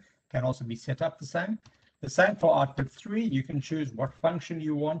same, can also be set up the same. The same for output 3. You can choose what function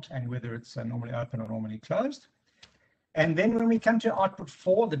you want and whether it's normally open or normally closed. And then when we come to output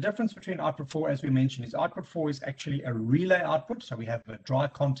 4, the difference between output 4, as we mentioned, is output 4 is actually a relay output. So we have a dry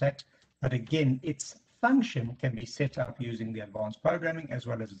contact, but again, its function can be set up using the advanced programming as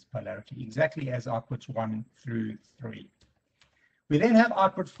well as its polarity, exactly as outputs 1 through 3. We then have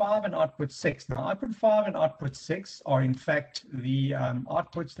output 5 and output 6. Now, output 5 and output 6 are in fact the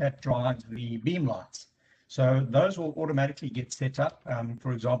outputs that drive the beam lights. So those will automatically get set up,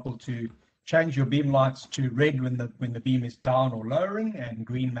 for example, to change your beam lights to red when the beam is down or lowering, and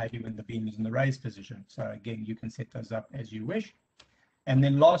green maybe when the beam is in the raised position. So again, you can set those up as you wish. And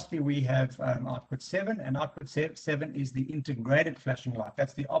then lastly, we have output 7, and output 7 is the integrated flashing light.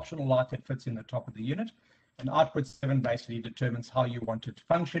 That's the optional light that fits in the top of the unit. And output 7 basically determines how you want it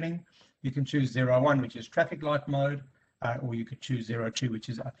functioning. You can choose 01, which is traffic light mode, or you could choose 02, which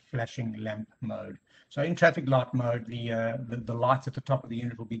is a flashing lamp mode. So in traffic light mode, the lights at the top of the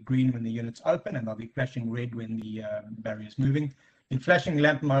unit will be green when the unit's open, and they'll be flashing red when the barrier is moving. In flashing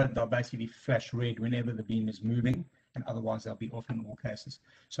lamp mode, they'll basically flash red whenever the beam is moving, and otherwise they'll be off in all cases.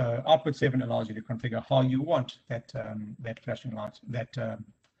 So output 7 allows you to configure how you want that that flashing light, that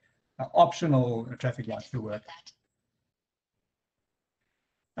optional traffic lights to work.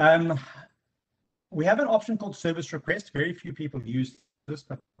 We have an option called service request. Very few people use this,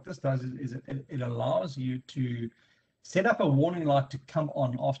 but what this does is it allows you to set up a warning light to come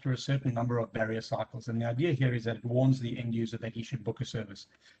on after a certain number of barrier cycles. And the idea here is that it warns the end user that he should book a service.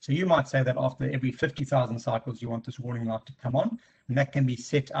 So you might say that after every 50,000 cycles, you want this warning light to come on, and that can be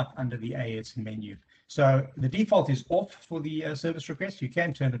set up under the AS menu. So the default is off for the service request. You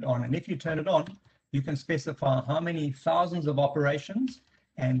can turn it on, and if you turn it on, you can specify how many thousands of operations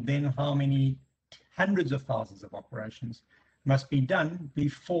and then how many hundreds of thousands of operations must be done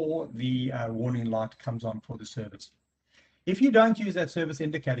before the warning light comes on for the service. If you don't use that service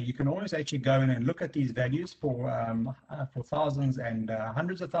indicator, you can always actually go in and look at these values for thousands and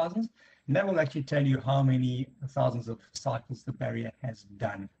hundreds of thousands, and that will actually tell you how many thousands of cycles the barrier has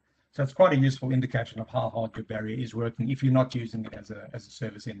done. So it's quite a useful indication of how hard your barrier is working if you're not using it as a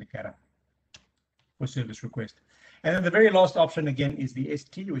service indicator for service request. And then the very last option again is the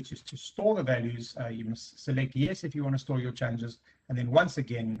ST, which is to store the values. You must select yes if you want to store your changes, and then once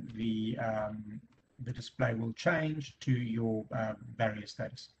again the display will change to your barrier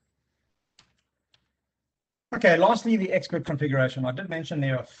status. Okay, lastly, the expert configuration. I did mention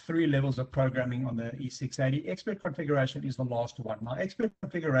there are 3 levels of programming on the E680. Expert configuration is the last one. Now, expert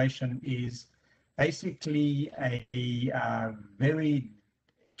configuration is basically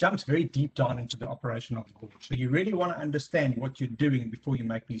jumps very deep down into the operation of the board. So you really want to understand what you're doing before you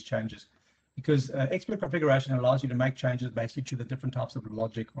make these changes, because expert configuration allows you to make changes basically to the different types of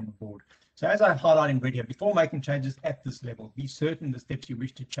logic on the board. So as I highlight in red here, before making changes at this level, be certain the steps you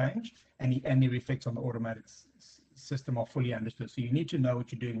wish to change and their effects on the automated system are fully understood. So you need to know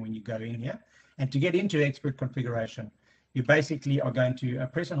what you're doing when you go in here. And to get into expert configuration, you basically are going to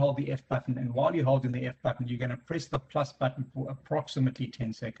press and hold the F button, and while you're holding the F button, you're going to press the plus button for approximately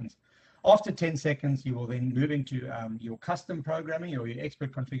 10 seconds. After 10 seconds, you will then move into your custom programming or your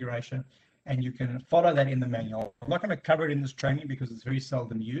expert configuration, and you can follow that in the manual. I'm not going to cover it in this training because it's very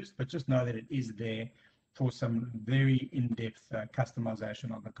seldom used, but just know that it is there for some very in-depth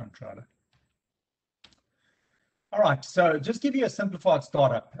customization of the controller. All right, so just give you a simplified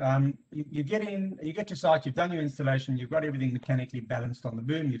startup. You get in, you get to site, you've done your installation, you've got everything mechanically balanced on the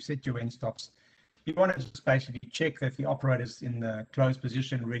boom, you've set your end stops. You want to just basically check that the operator's in the closed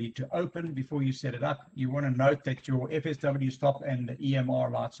position, ready to open before you set it up. You want to note that your FSW stop and the EMR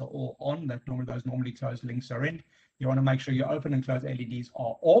lights are all on, that those normally closed links are in. You want to make sure your open and close LEDs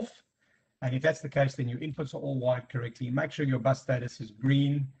are off. And if that's the case, then your inputs are all wired correctly. Make sure your bus status is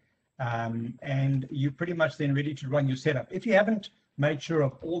green. And you're pretty much then ready to run your setup. If you haven't made sure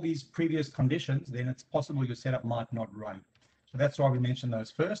of all these previous conditions, then it's possible your setup might not run. So that's why we mentioned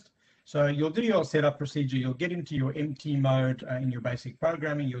those first. So you'll do your setup procedure, you'll get into your MT mode in your basic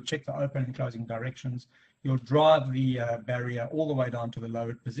programming, you'll check the open and closing directions, you'll drive the barrier all the way down to the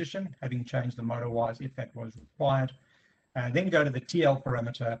lowered position, having changed the motor wires if that was required. Then go to the TL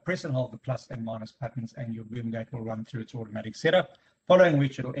parameter, press and hold the plus and minus buttons, and your boom gate will run through its automatic setup, following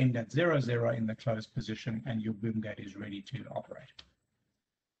which it'll end at 00 in the closed position and your boom gate is ready to operate.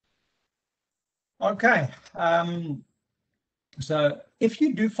 Okay, so if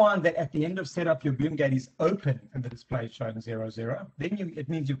you do find that at the end of setup your boom gate is open and the display is showing 00, then it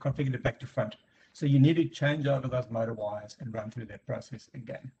means you've configured it back to front. So you need to change over those motor wires and run through that process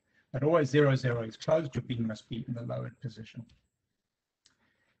again. But always 00 is closed, your beam must be in the lowered position.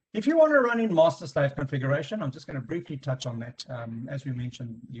 If you want to run in master slave configuration, I'm just going to briefly touch on that. As we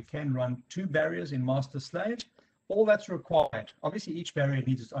mentioned, you can run 2 barriers in master slave. All that's required, obviously each barrier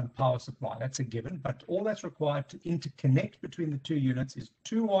needs its own power supply, that's a given, but all that's required to interconnect between the 2 units is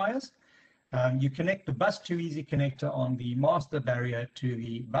 2 wires. You connect the bus 2 easy connector on the master barrier to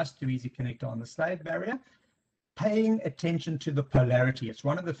the bus 2 easy connector on the slave barrier, paying attention to the polarity. It's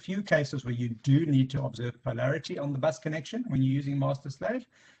one of the few cases where you do need to observe polarity on the bus connection when you're using master slave.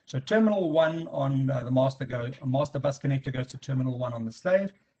 So terminal 1 on the master bus connector goes to terminal 1 on the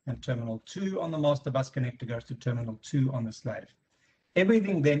slave, and terminal 2 on the master bus connector goes to terminal 2 on the slave.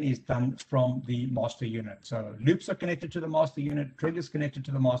 Everything then is done from the master unit. So loops are connected to the master unit, triggers connected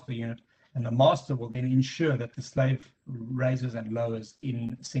to the master unit, and the master will then ensure that the slave raises and lowers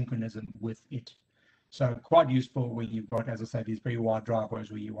in synchronism with it. So quite useful when you've got, as I say, these very wide driveways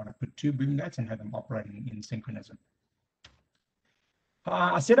where you want to put 2 boom gates and have them operating in synchronism.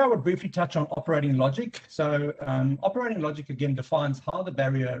 I said I would briefly touch on operating logic. So operating logic, again, defines how the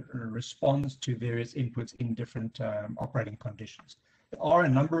barrier responds to various inputs in different operating conditions. There are a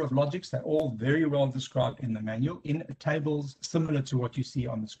number of logics. They're all very well described in the manual in tables similar to what you see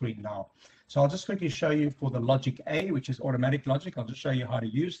on the screen now. So I'll just quickly show you for the logic A, which is automatic logic. I'll just show you how to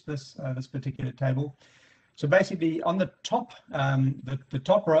use this, this particular table. So basically on the top, the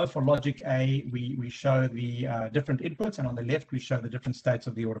top row for logic A, we show the different inputs, and on the left, we show the different states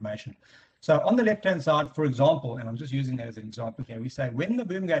of the automation. So on the left-hand side, for example, and I'm just using that as an example here, we say when the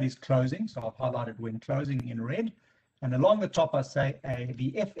boom gate is closing, so I've highlighted when closing in red, and along the top, I say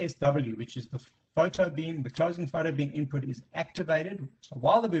the FSW, which is the photo beam, the closing photo beam input is activated. So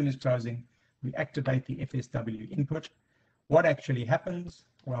while the boom is closing, we activate the FSW input. What actually happens?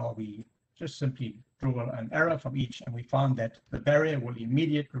 Well, we just simply draw an arrow from each, and we find that the barrier will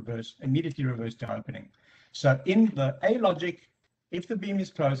immediately reverse to opening. So in the A logic, if the beam is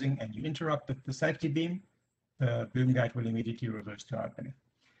closing and you interrupt the safety beam, the boom gate will immediately reverse to opening.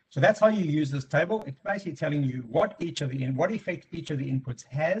 So that's how you use this table. It's basically telling you what effect each of the inputs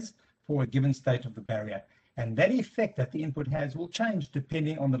has for a given state of the barrier. And that effect that the input has will change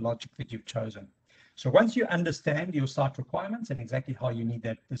depending on the logic that you've chosen. So once you understand your site requirements and exactly how you need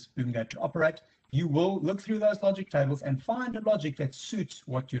this boom gate to operate, you will look through those logic tables and find a logic that suits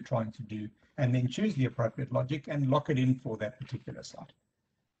what you're trying to do, and then choose the appropriate logic and lock it in for that particular site.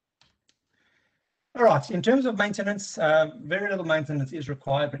 All right, in terms of maintenance, very little maintenance is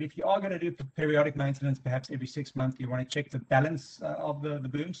required, but if you are going to do periodic maintenance, perhaps every 6 months, you want to check the balance of the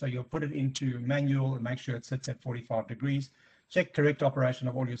boom. So you'll put it into manual and make sure it sits at 45 degrees. Check correct operation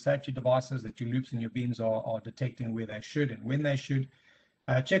of all your safety devices, that your loops and your beams are detecting where they should and when they should.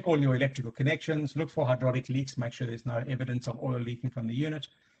 Check all your electrical connections, look for hydraulic leaks, make sure there's no evidence of oil leaking from the unit.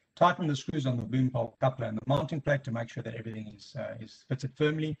 Tighten the screws on the boom pole coupler and the mounting plate to make sure that everything is fitted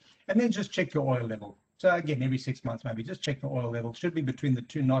firmly. And then just check your oil level. So again, every 6 months, maybe just check the oil level. It should be between the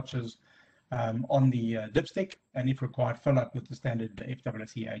 2 notches on the dipstick, and if required, fill up with the standard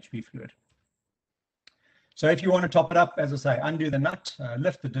FWC HV fluid. So if you want to top it up, as I say, undo the nut,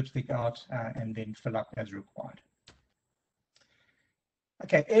 lift the dipstick out, and then fill up as required.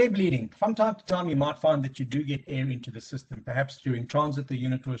 Okay, air bleeding. From time to time, you might find that you do get air into the system. Perhaps during transit, the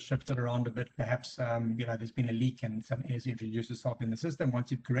unit was shifted around a bit. Perhaps there's been a leak and some air's introduced itself in the system. Once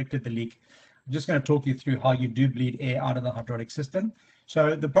you've corrected the leak, I'm just going to talk you through how you do bleed air out of the hydraulic system.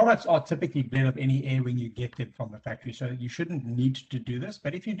 So the products are typically bled of any air when you get them from the factory. So you shouldn't need to do this.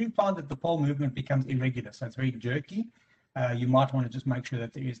 But if you do find that the pole movement becomes irregular, so it's very jerky, you might want to just make sure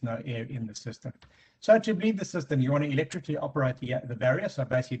that there is no air in the system. So to bleed the system, you want to electrically operate the barrier. So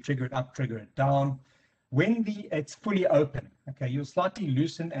basically trigger it up, trigger it down. When it's fully open, okay, you'll slightly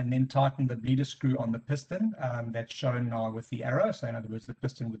loosen and then tighten the bleeder screw on the piston that's shown now with the arrow. So in other words, the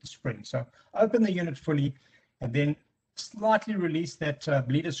piston with the spring. So open the unit fully and then slightly release that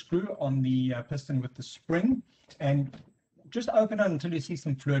bleeder screw on the piston with the spring, and just open it until you see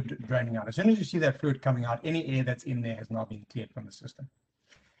some fluid draining out. As soon as you see that fluid coming out, any air that's in there has now been cleared from the system.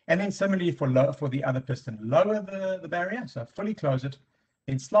 And then similarly for the other piston, lower the barrier, so fully close it,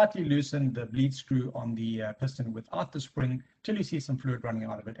 then slightly loosen the bleed screw on the piston without the spring till you see some fluid running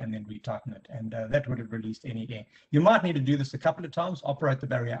out of it, and then retighten it, and that would have released any air. You might need to do this a couple of times, operate the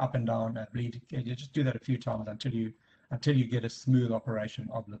barrier up and down, bleed. You just do that a few times until you get a smooth operation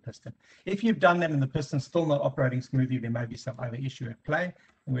of the piston. If you've done that and the piston's still not operating smoothly, there may be some other issue at play,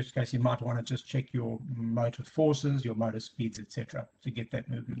 in which case you might want to just check your motor forces, your motor speeds, etc., to get that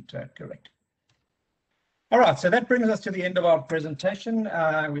movement correct. All right, so that brings us to the end of our presentation.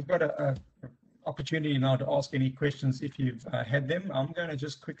 We've got an opportunity now to ask any questions if you've had them. I'm going to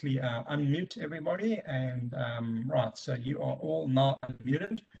just quickly unmute everybody, and right, so you are all now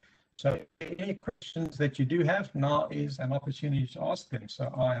unmuted. So any questions that you do have, now is an opportunity to ask them.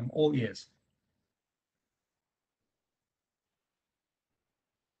 So I am all ears.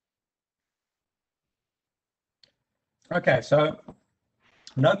 Okay, so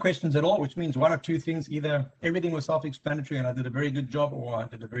no questions at all, which means one of two things: either everything was self-explanatory and I did a very good job, or I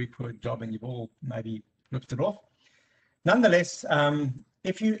did a very poor job and you've all maybe flipped it off. Nonetheless,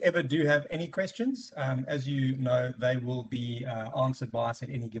 if you ever do have any questions, as you know, they will be answered by us at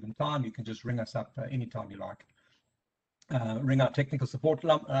any given time. You can just ring us up anytime you like. Ring our technical support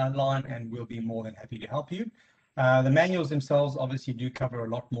line, and we'll be more than happy to help you. The manuals themselves obviously do cover a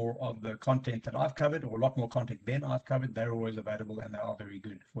lot more of the content that I've covered, or a lot more content than I've covered. They're always available and they are very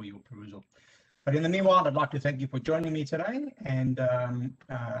good for your perusal. But in the meanwhile, I'd like to thank you for joining me today, and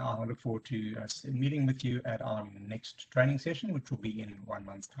I look forward to meeting with you at our next training session, which will be in 1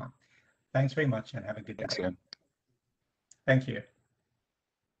 month's time. Thanks very much and have a good day. Excellent. Thank you.